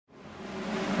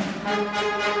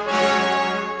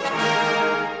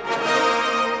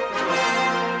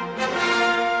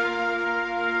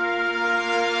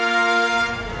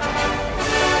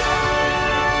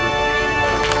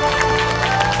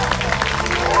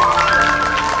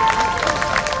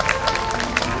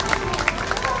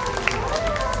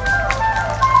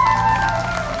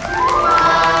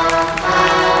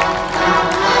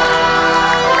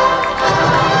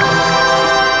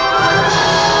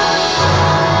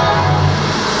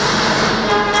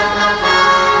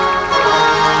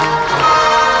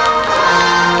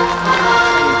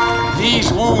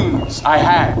I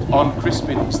had on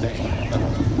Crispin's day.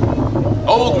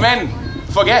 Old men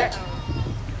forget,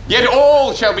 yet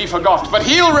all shall be forgot, but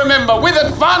he'll remember with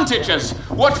advantages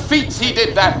what feats he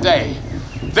did that day.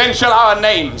 Then shall our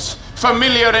names,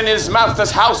 familiar in his mouth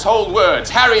as household words,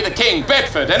 Harry the King,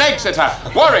 Bedford and Exeter,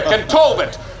 Warwick and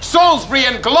Talbot, Salisbury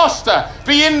and Gloucester,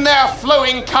 be in their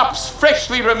flowing cups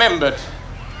freshly remembered.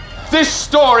 This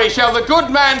story shall the good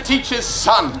man teach his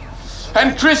son,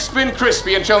 and Crispin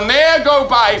shall ne'er go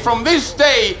by from this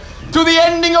day to the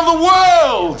ending of the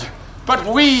world, but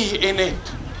we in it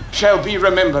shall be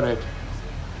remembered.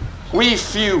 We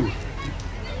few,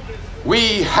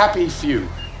 we happy few,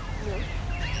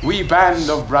 we band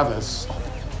of brothers.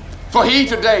 For he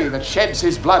today that sheds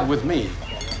his blood with me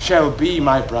shall be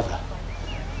my brother.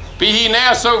 Be he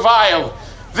ne'er so vile,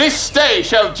 this day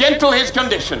shall gentle his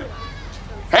condition.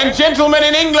 And gentlemen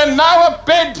in England now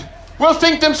abed will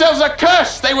think themselves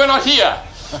accursed they were not here,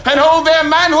 and hold their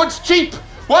manhoods cheap,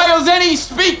 whiles any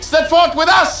speaks that fought with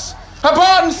us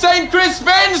upon St.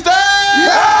 Crispin's Day!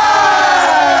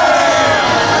 Yeah!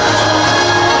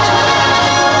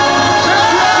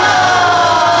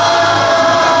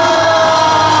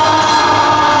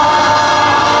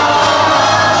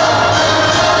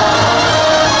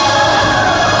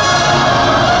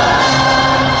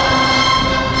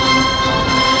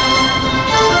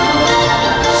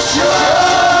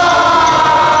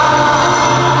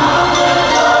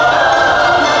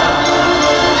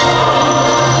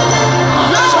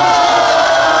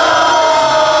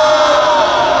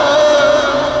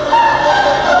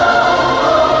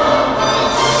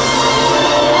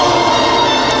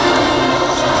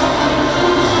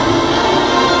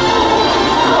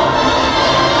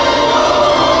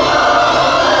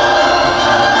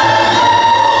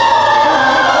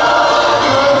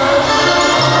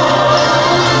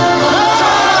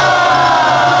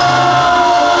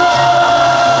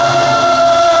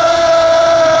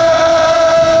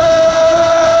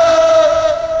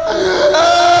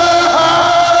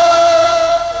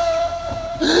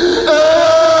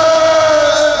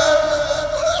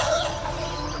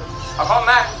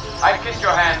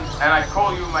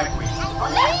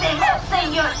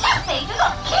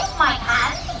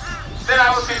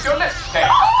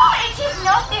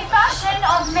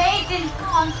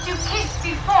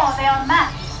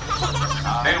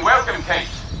 Then welcome, Kate,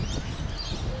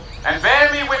 and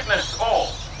bear me witness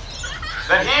all,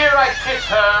 that here I kiss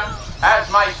her as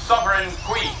my sovereign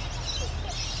queen.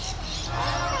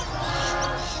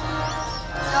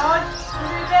 Lord,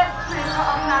 through this flicker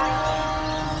of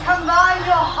marriage, combine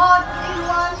your hearts in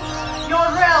one, your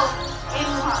realms in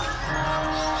one.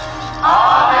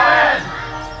 Amen.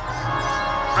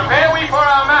 Prepare we for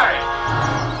our marriage,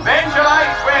 then shall I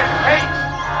swear to Kate,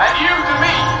 and you to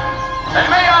me, and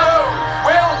may our oaths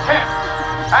well kept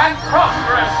and prosper.